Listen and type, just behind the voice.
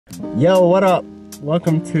Yo, what up?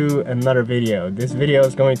 Welcome to another video. This video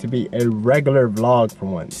is going to be a regular vlog for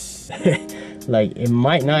once. Like, it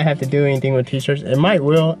might not have to do anything with t-shirts. It might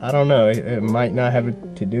will, I don't know. It might not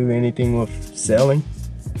have to do anything with selling.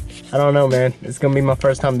 I don't know, man. It's gonna be my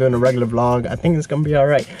first time doing a regular vlog. I think it's gonna be all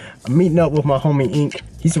right. I'm meeting up with my homie Ink.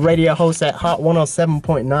 He's a radio host at Hot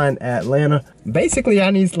 107.9 Atlanta. Basically,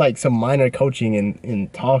 I need like some minor coaching in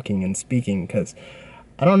talking and speaking, because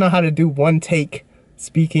I don't know how to do one take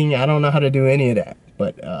speaking. I don't know how to do any of that,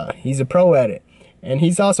 but he's a pro at it. And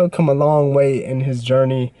he's also come a long way in his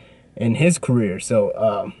journey, in his career.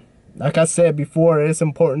 So like I said before, it's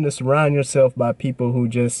important to surround yourself by people who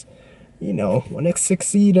just, you know, want to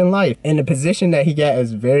succeed in life. And the position that he got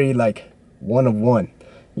is very like one of one.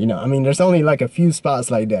 You know, I mean, there's only like a few spots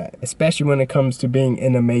like that, especially when it comes to being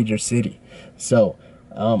in a major city. So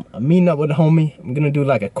I'm meeting up with a homie. I'm gonna do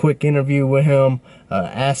like a quick interview with him,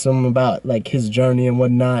 ask him about like his journey and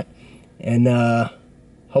whatnot, and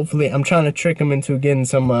hopefully I'm trying to trick him into getting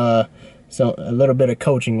a little bit of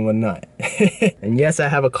coaching and whatnot. And yes, I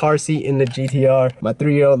have a car seat in the GTR. My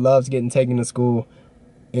 3-year-old loves getting taken to school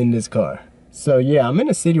in this car. So yeah, I'm in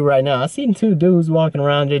the city right now. I seen two dudes walking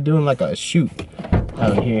around. They're doing like a shoot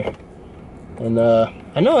out here, and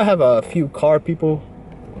I know I have a few car people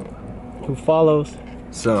who follows,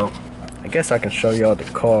 so I guess I can show y'all the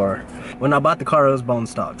car. When I bought the car, it was bone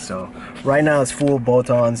stock, so right now it's full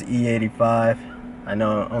bolt-ons, E85. I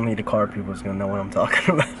know only the car people is gonna know what I'm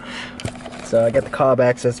talking about. So I got the Cobb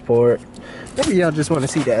access port. Maybe y'all just want to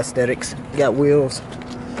see the aesthetics. Got wheels,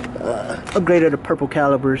 upgraded the purple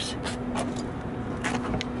calipers,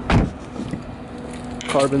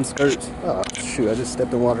 carbon skirts. Oh shoot, I just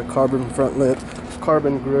stepped in water. Carbon front lip,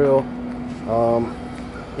 carbon grill.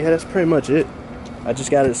 Yeah, that's pretty much it. I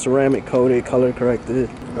just got it ceramic coated, color corrected.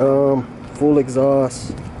 Full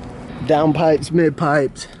exhaust, down pipes, mid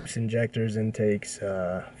pipes, injectors, intakes,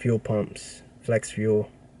 fuel pumps, flex fuel.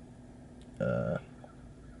 I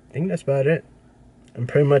think that's about it. I'm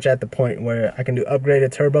pretty much at the point where I can do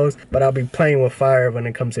upgraded turbos, but I'll be playing with fire when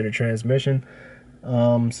it comes to the transmission.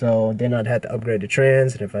 So then I'd have to upgrade the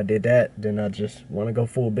trans, and if I did that, then I just want to go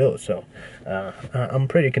full build. So I'm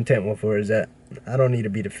pretty content with where it's at. I don't need to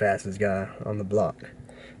be the fastest guy on the block.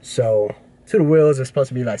 So to the wheels, it's supposed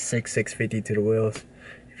to be like 650 to the wheels.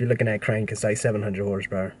 If you're looking at crank, it's like 700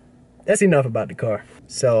 horsepower. That's enough about the car.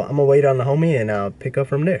 So I'm gonna wait on the homie and I'll pick up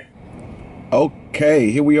from there. Okay,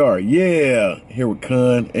 here we are. Yeah, here with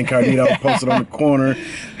Con Incognito posted on the corner.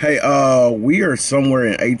 Hey, we are somewhere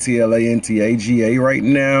in ATLANTAGA right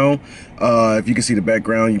now. If you can see the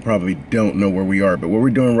background, you probably don't know where we are, but what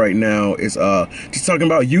we're doing right now is just talking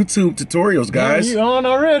about YouTube tutorials, guys. Yeah, you on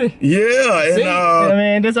already? Yeah, See? and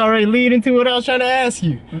man, that's already leading to what I was trying to ask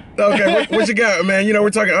you. Okay, what you got, man? You know,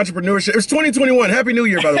 we're talking entrepreneurship. It's 2021. Happy New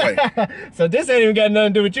Year, by the way. So this ain't even got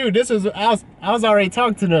nothing to do with you. This was I was already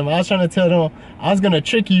talking to them. I was trying to tell them I was gonna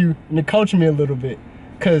trick you into coaching me a little bit,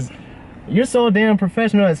 cause you're so damn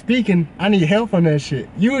professional at speaking. I need help on that shit.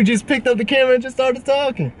 You just picked up the camera and just started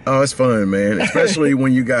talking. Oh, it's fun, man. Especially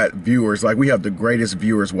when you got viewers. Like, we have the greatest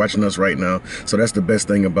viewers watching us right now. So that's the best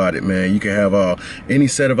thing about it, man. You can have any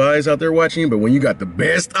set of eyes out there watching, but when you got the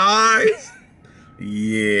best eyes,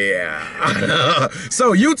 yeah.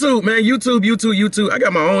 So YouTube, man, YouTube. I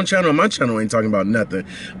got my own channel. My channel ain't talking about nothing.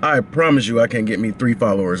 I promise you I can't get me 3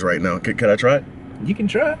 followers right now. Can I try it? You can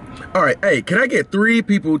try. All right, hey, can I get 3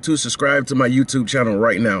 people to subscribe to my YouTube channel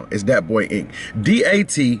right now? It's Dat Boy Inc.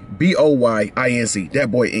 DATBOYINC.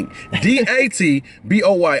 Dat Boy Inc.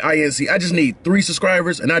 DATBOYINC. I just need 3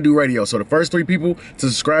 subscribers, and I do radio. So the first 3 people to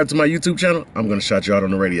subscribe to my YouTube channel, I'm gonna shout you out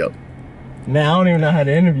on the radio. Man, I don't even know how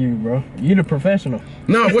to interview you, bro. You the professional.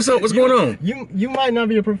 No, what's up? What's going on? You might not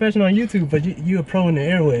be a professional on YouTube, but you a pro in the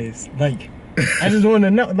airways. Like, I just want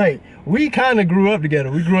to know, like, we kind of grew up together.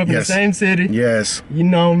 We grew up in the same city. Yes. You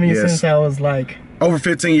know me since I was like... Over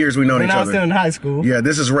 15 years we've known each other. When I was still in high school. Yeah,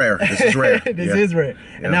 this is rare. This is rare. This is rare.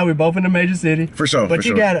 And now we're both in a major city. For sure, But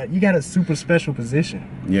you got a super special position.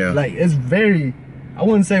 Yeah. Like, it's very... I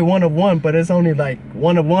wouldn't say one of one, but it's only like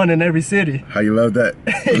one of one in every city. How you love that?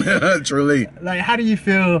 Truly. Like, how do you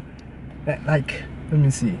feel that, like, let me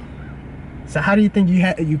see. So how do you think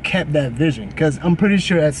you kept that vision? Because I'm pretty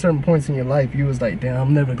sure at certain points in your life, you was like, damn,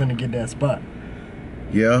 I'm never gonna get that spot.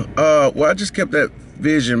 Yeah, well, I just kept that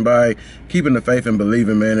vision by keeping the faith and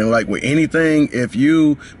believing, man. And like with anything, if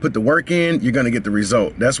you put the work in, you're gonna get the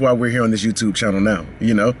result. That's why we're here on this YouTube channel now.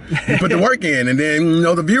 You know, you put the work in, and then, you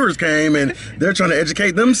know, the viewers came and they're trying to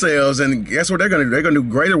educate themselves, and guess what they're gonna do? They're gonna do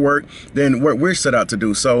greater work than what we're set out to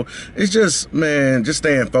do. So it's just, man, just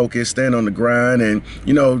staying focused, staying on the grind, and,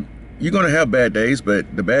 you know, you're gonna have bad days,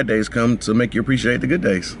 but the bad days come to make you appreciate the good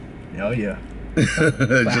days. Oh yeah.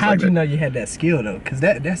 But how'd you know you had that skill though? Cause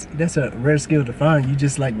that's a rare skill to find. You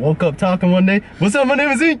just like woke up talking one day. What's up? My name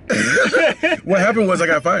is Ink. What happened was I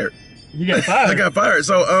got fired. You got fired. I got fired.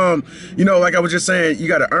 So, you know, like I was just saying, you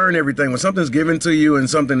got to earn everything. When something's given to you and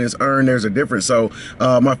something is earned, there's a difference. So,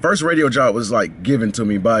 my first radio job was like given to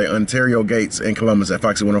me by Ontario Gates in Columbus at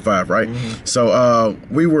Foxy 105, right? So,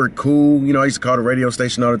 we were cool. You know, I used to call the radio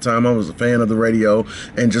station all the time. I was a fan of the radio,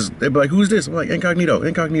 and just they'd be like, "Who's this?" I'm like, "Incognito,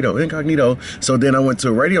 Incognito, Incognito." So then I went to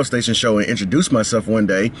a radio station show and introduced myself one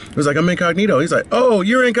day. It was like, "I'm Incognito." He's like, "Oh,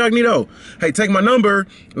 you're Incognito. Hey, take my number.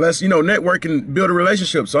 Let's, you know, network and build a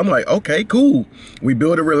relationship." So I'm like, "Okay, cool." We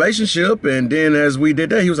built a relationship, and then as we did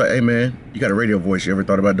that, he was like, "Hey man, you got a radio voice. You ever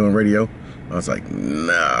thought about doing radio?" I was like,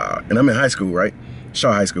 "Nah." And I'm in high school, right?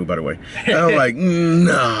 Shaw High School, by the way. And I'm like,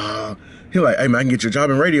 "Nah." He like, "Hey man, I can get you a job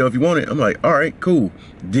in radio if you want it." I'm like, "All right, cool."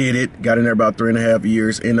 Did it. Got in there about 3.5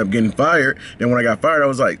 years. Ended up getting fired. Then when I got fired, I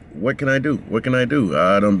was like, "What can I do? What can I do?"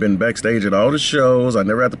 I done been backstage at all the shows. I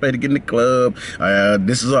never have to pay to get in the club.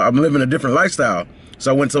 I'm living a different lifestyle.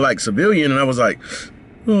 So I went to like civilian, and I was like,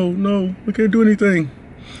 "Oh no, I can't do anything."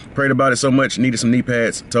 Prayed about it so much, needed some knee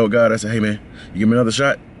pads. Told God, I said, "Hey man, you give me another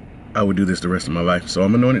shot, I would do this the rest of my life." So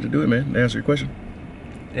I'm anointed to do it, man. To answer your question.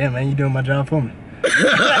 Damn man, you doing my job for me.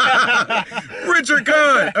 Richard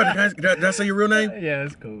Kahn. Did I say your real name? Yeah,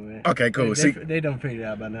 that's cool, man. Okay, cool. They don't figure it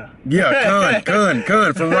out by now. Yeah, Kahn.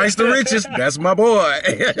 From rice to riches. That's my boy.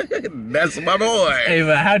 That's my boy. Hey,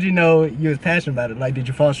 but how'd you know you was passionate about it? Like, did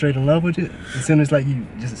you fall straight in love with it as soon as like you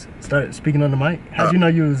just started speaking on the mic? How'd you know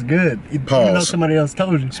you was good? Even though somebody else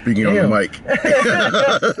told you. Speaking on the mic.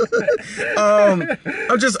 I'm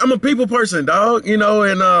a people person, dog. You know,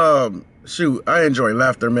 and shoot, I enjoy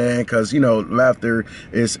laughter, man, because, you know, laughter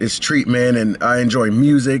is treatment, and I enjoy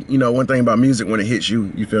music. You know, one thing about music, when it hits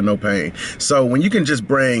you, you feel no pain. So when you can just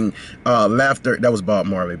bring laughter, that was Bob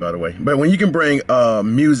Marley, by the way, but when you can bring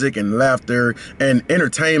music and laughter and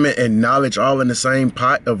entertainment and knowledge all in the same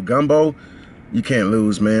pot of gumbo, you can't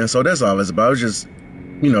lose, man. So that's all it's about. It's just,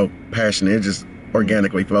 you know, passionate. It just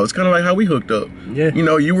organically flows. It's kind of like how we hooked up. Yeah. You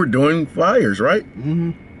know, you were doing flyers, right?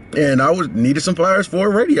 And I needed some flyers for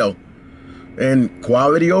a radio. And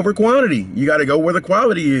quality over quantity. You got to go where the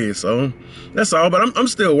quality is. So that's all. But I'm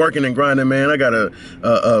still working and grinding, man. I got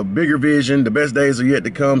a bigger vision. The best days are yet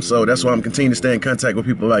to come. So that's why I'm continuing to stay in contact with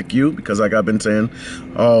people like you, because like I've been saying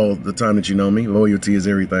all the time that you know me, loyalty is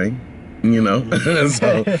everything. You know.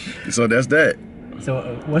 so that's that. So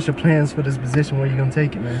what's your plans for this position? Where you gonna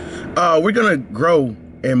take it, man? We're gonna grow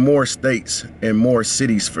in more states and more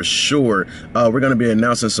cities for sure. We're going to be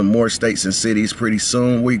announcing some more states and cities pretty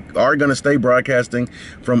soon. We are going to stay broadcasting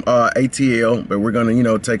from ATL, but we're going to, you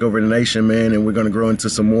know, take over the nation, man, and we're going to grow into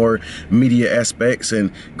some more media aspects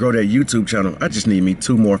and grow that YouTube channel. I just need me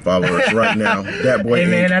 2 more followers right now. That boy.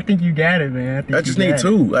 Hey, man, I think you got it, man. I just need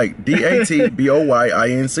 2, like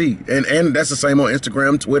DATBOYINC, and that's the same on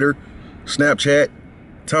Instagram, Twitter, Snapchat,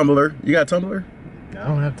 Tumblr. You got Tumblr? I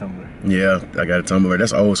don't have Tumblr. Yeah, I got a Tumblr.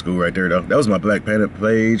 That's old school right there, though. That was my Black Panther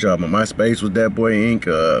page. My MySpace was that boy Inc.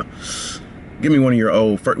 Give me one of your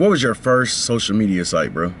old. What was your first social media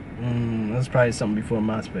site, bro? That was probably something before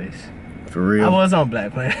MySpace. For real? I was on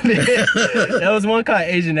Black Panther. That was one called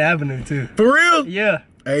Asian Avenue too. For real? Yeah.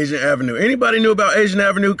 Asian Avenue. Anybody knew about Asian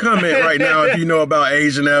Avenue? Comment right now if you know about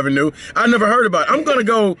Asian Avenue. I never heard about it. I'm gonna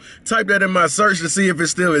go type that in my search to see if it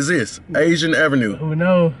still exists. Asian Avenue. Who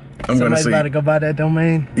knows? I'm gonna see. Somebody's about to go buy that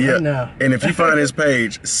domain right now. And if you find his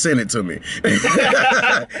page, send it to me.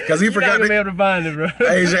 Because he forgot to be able to find it, bro.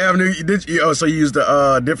 Asian Avenue. So you used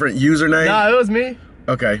a different username? No, it was me.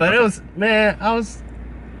 Okay. But it was, man, I was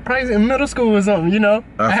probably in middle school or something, you know?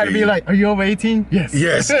 I had to be like, "Are you over 18? Yes.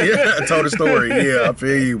 Yes. Yeah, I told a story. Yeah, I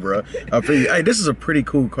feel you, bro. I feel you. Hey, this is a pretty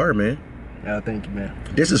cool car, man. Oh, thank you, man.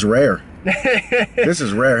 This is rare. This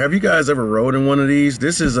is rare. Have you guys ever rode in one of these?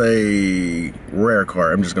 This is a rare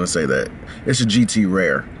car. I'm just going to say that. It's a GT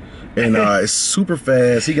Rare. And it's super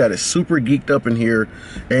fast. He got it super geeked up in here,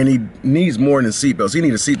 and he needs more than seatbelts. He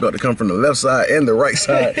needs a seatbelt to come from the left side and the right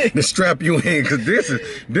side to strap you in, because this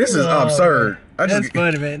is absurd. That's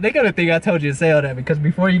funny, man. They're gonna think I told you to say all that, because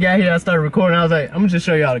before you got here, I started recording. I was like, I'm gonna just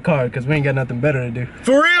show y'all the car, because we ain't got nothing better to do.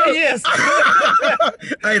 For real? Yes.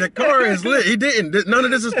 Hey, the car is lit. He didn't. None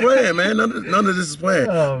of this is planned, man. None of this is planned.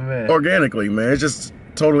 Oh, man. Organically, man. It's just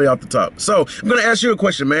totally off the top. So I'm gonna ask you a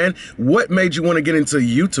question, man. What made you want to get into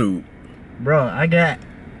YouTube? Bro, I got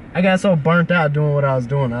so burnt out doing what I was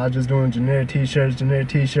doing. I was just doing generic t-shirts,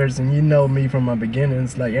 and you know me from my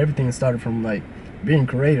beginnings. Like, everything started from like being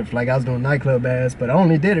creative. Like, I was doing nightclub ads, but I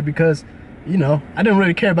only did it because you know, I didn't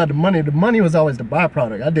really care about the money. The money was always the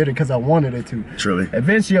byproduct. I did it because I wanted it to. Truly.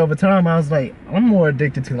 Eventually, over time, I was like, I'm more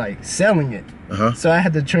addicted to like selling it. So I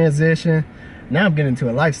had to transition. Now I'm getting into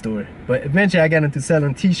a life story. But eventually, I got into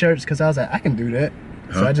selling t-shirts because I was like, I can do that.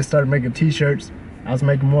 So I just started making t-shirts. I was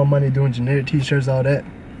making more money doing generic t-shirts, all that.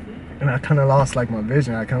 And I kind of lost like my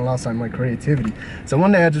vision. I kind of lost like my creativity. So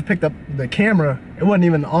one day I just picked up the camera. It wasn't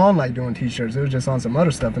even on like doing t-shirts. It was just on some other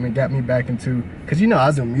stuff, and it got me back into, cause you know I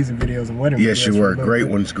was doing music videos and wedding videos. Yes, you were. Great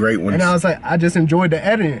ones, great ones. And I was like, I just enjoyed the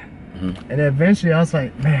editing. And then eventually I was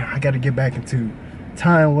like, man, I got to get back into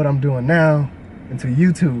tying what I'm doing now into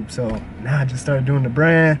YouTube. So now I just started doing the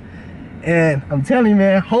brand, and I'm telling you,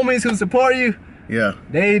 man, homies who support you. Yeah.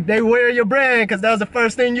 They wear your brand, because that was the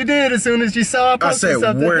first thing you did as soon as you saw I said,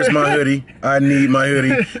 something. Where's my hoodie? I need my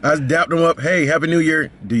hoodie. I dapped them up. Hey, Happy New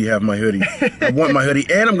Year. Do you have my hoodie? I want my hoodie.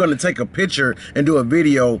 And I'm going to take a picture and do a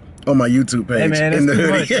video on my YouTube page. Hey man, in the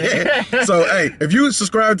hoodie. So, hey, if you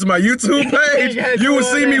subscribe to my YouTube page, you will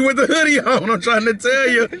see me with the hoodie on. I'm trying to tell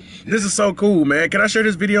you. This is so cool, man. Can I share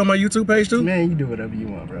this video on my YouTube page too? Man, you do whatever you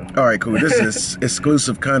want, bro. All right, cool. This is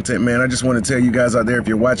exclusive content, man. I just want to tell you guys out there, if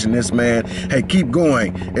you're watching this, man, hey, keep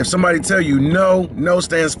going. If somebody tell you no, no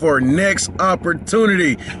stands for next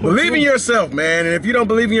opportunity. Believe in yourself, man. And if you don't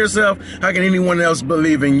believe in yourself, how can anyone else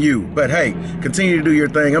believe in you? But hey, continue to do your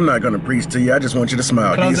thing. I'm not going to preach to you. I just want you to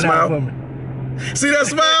smile. Can you smile? See that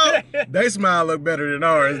smile? They smile look better than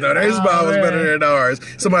ours, though. They smile was better than ours.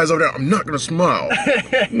 Somebody's over there, I'm not gonna smile.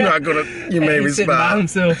 I'm not gonna, you made me smile.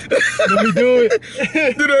 Himself. Did we do it?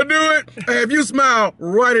 Did I do it? Hey, if you smile,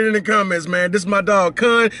 write it in the comments, man. This is my dog,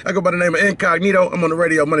 Kun. I go by the name of Incognito. I'm on the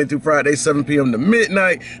radio Monday through Friday, 7 p.m. to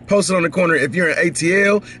midnight. Post it on the corner. If you're in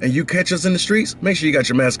ATL and you catch us in the streets, make sure you got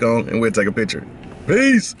your mask on and we'll take a picture.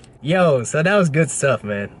 Peace. Yo, so that was good stuff,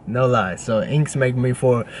 man. No lie. So Ink's making me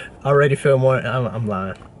already feel more, I'm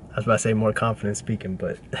lying. I was about to say more confident speaking,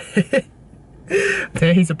 but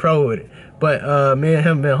he's a pro with it. But me and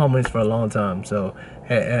him been homies for a long time. So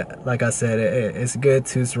like I said, it's good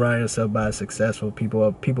to surround yourself by successful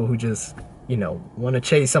people who just, you know, want to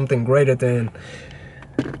chase something greater than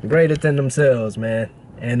themselves, man.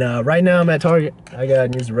 And right now I'm at Target. I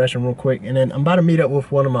gotta use the restroom real quick, and then I'm about to meet up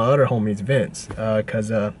with one of my other homies, Vince,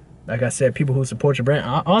 cause like I said, people who support your brand.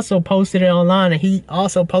 I also posted it online, and he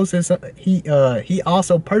also posted he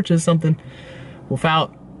also purchased something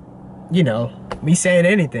without, you know, me saying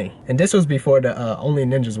anything. And this was before the Only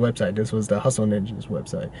Ninjas website. This was the Hustle Ninjas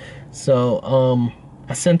website. So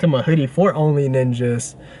I sent him a hoodie for Only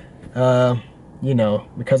Ninjas, you know,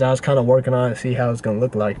 because I was kind of working on it, see how it's gonna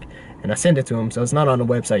look like. And I sent it to him, so it's not on the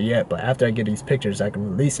website yet, but after I get these pictures, I can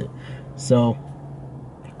release it. So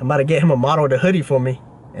I'm about to get him a model of the hoodie for me,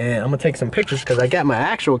 and I'm gonna take some pictures because I got my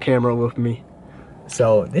actual camera with me.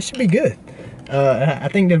 So this should be good. I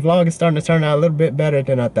think the vlog is starting to turn out a little bit better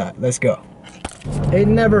than I thought. Let's go. It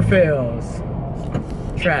never fails.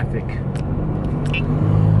 Traffic.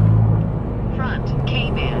 Front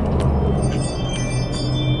K-band.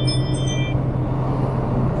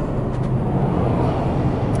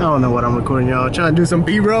 I don't know what I'm recording, y'all. Trying to do some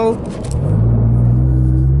B-roll.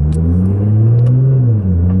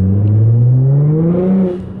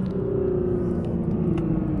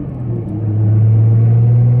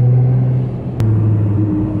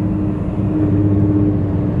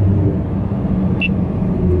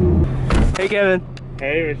 Hey, Kevin.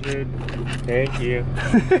 Hey, Richard. Thank you.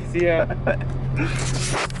 See ya.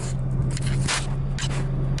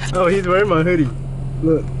 Oh, he's wearing my hoodie.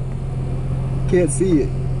 Look. Can't see it.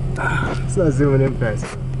 It's not zooming in fast.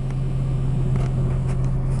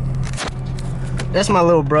 That's my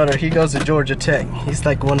little brother. He goes to Georgia Tech. He's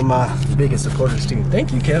like one of my biggest supporters too.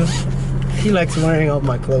 Thank you, Kevin. He likes wearing all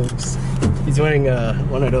my clothes. He's wearing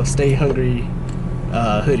one of those Stay Hungry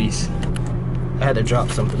hoodies. I had to drop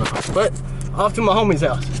something off. But off to my homie's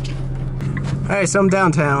house. Alright, so I'm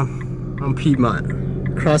downtown on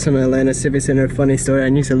Piedmont. Crossing the Atlanta Civic Center. Funny story, I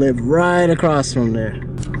used to live right across from there.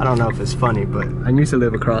 I don't know if it's funny, but I used to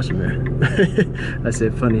live across from there. I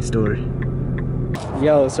said funny story.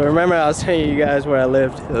 Yo, so remember I was telling you guys where I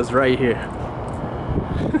lived? It was right here.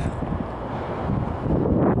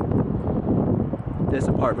 This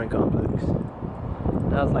apartment complex.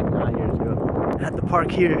 That was like 9 years ago. I had to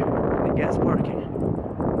park here, the gas parking,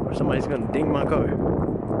 or somebody's gonna ding my car.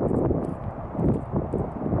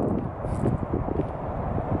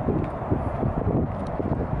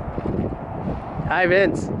 Hi,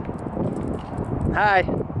 Vince. Hi.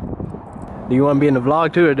 Do you want to be in the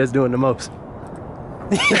vlog too, or just doing the most?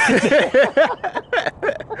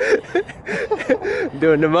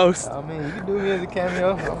 Doing the most. I mean, you can do me as a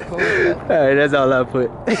cameo. I'm cool with that. Alright, that's all I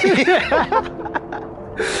put.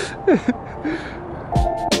 So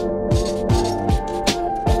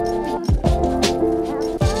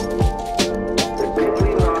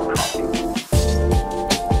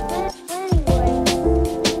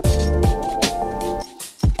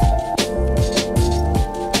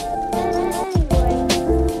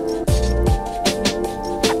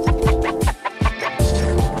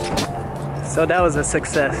that was a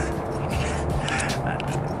success.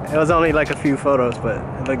 It was only like a few photos, but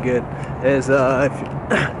it looked good. It's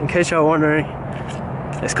in case y'all wondering,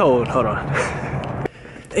 it's cold. Hold on.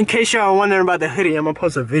 In case y'all wondering about the hoodie, I'm gonna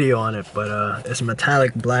post a video on it, but it's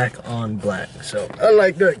metallic black on black. So I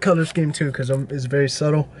like that color scheme too, because it's very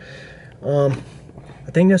subtle.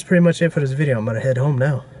 I think that's pretty much it for this video. I'm gonna head home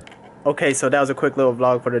now. Okay, so that was a quick little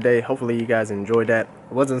vlog for today. Hopefully you guys enjoyed that.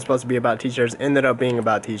 It wasn't supposed to be about t-shirts, ended up being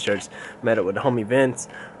about t-shirts. Met up with the homie Vince.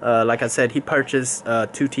 Like I said, he purchased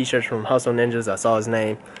 2 t-shirts from Hustle Ninjas. I saw his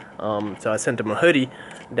name. So I sent him a hoodie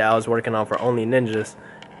that I was working on for Only Ninjas.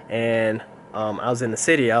 And I was in the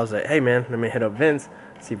city. I was like, hey man, let me hit up Vince,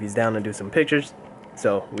 see if he's down to do some pictures.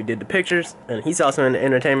 So we did the pictures, and he's also in the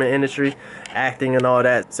entertainment industry, acting and all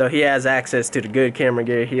that. So he has access to the good camera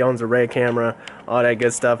gear. He owns a Red camera, all that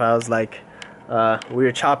good stuff. I was like, we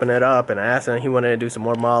were chopping it up, and I asked him if he wanted to do some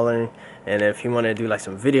more modeling, and if he wanted to do like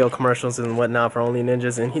some video commercials and whatnot for Only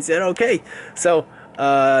Ninjas, and he said okay. So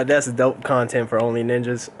that's dope content for Only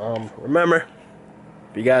Ninjas. Remember,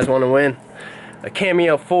 if you guys want to win a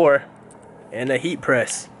Cameo 4 and a heat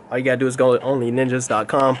press, all you gotta do is go to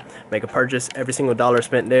onlyninjas.com, make a purchase. Every single dollar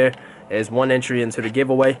spent there is 1 entry into the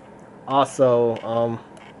giveaway. Also,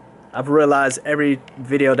 I've realized every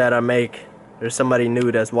video that I make, there's somebody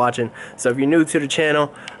new that's watching. So if you're new to the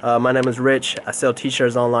channel, my name is Rich. I sell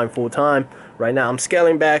t-shirts online full time. Right now I'm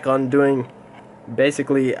scaling back on doing,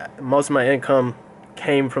 basically most of my income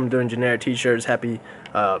came from doing generic t-shirts, happy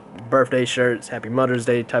birthday shirts, happy Mother's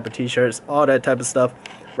Day type of t-shirts, all that type of stuff.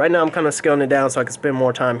 Right now I'm kind of scaling it down so I can spend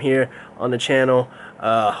more time here on the channel,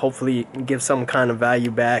 hopefully give some kind of value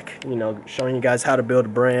back, you know, showing you guys how to build a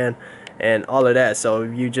brand and all of that. So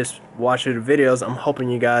if you just watch the videos, I'm hoping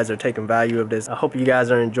you guys are taking value of this. I hope you guys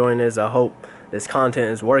are enjoying this. I hope this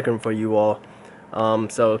content is working for you all.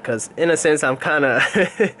 So because in a sense I'm kind of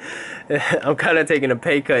I'm kind of taking a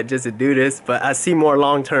pay cut just to do this, but I see more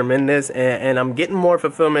long-term in this, and I'm getting more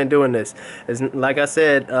fulfillment doing this. It's, like I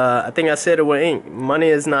said, I think I said it with ink, money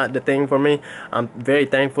is not the thing for me. I'm very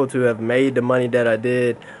thankful to have made the money that I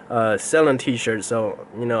did selling t-shirts. So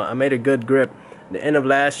you know, I made a good grip the end of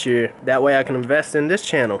last year. That way I can invest in this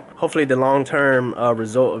channel. Hopefully the long-term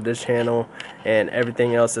result of this channel and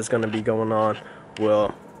everything else that's going to be going on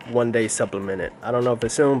will one day supplement it. I don't know if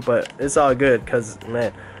it's soon, but it's all good, because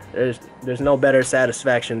man, there's no better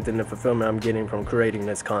satisfaction than the fulfillment I'm getting from creating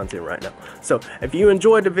this content right now. So if you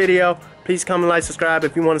enjoyed the video, please comment, like, subscribe.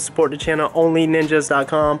 If you want to support the channel,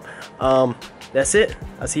 onlyninjas.com. That's it.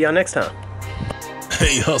 I'll see y'all next time.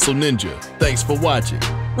 Hey Hustle Ninja, thanks for watching.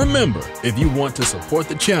 Remember, if you want to support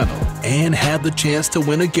the channel and have the chance to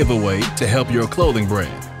win a giveaway to help your clothing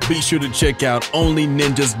brand, be sure to check out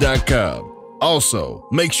onlyninjas.com. Also,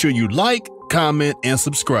 make sure you like, comment, and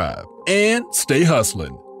subscribe, and stay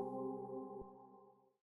hustling.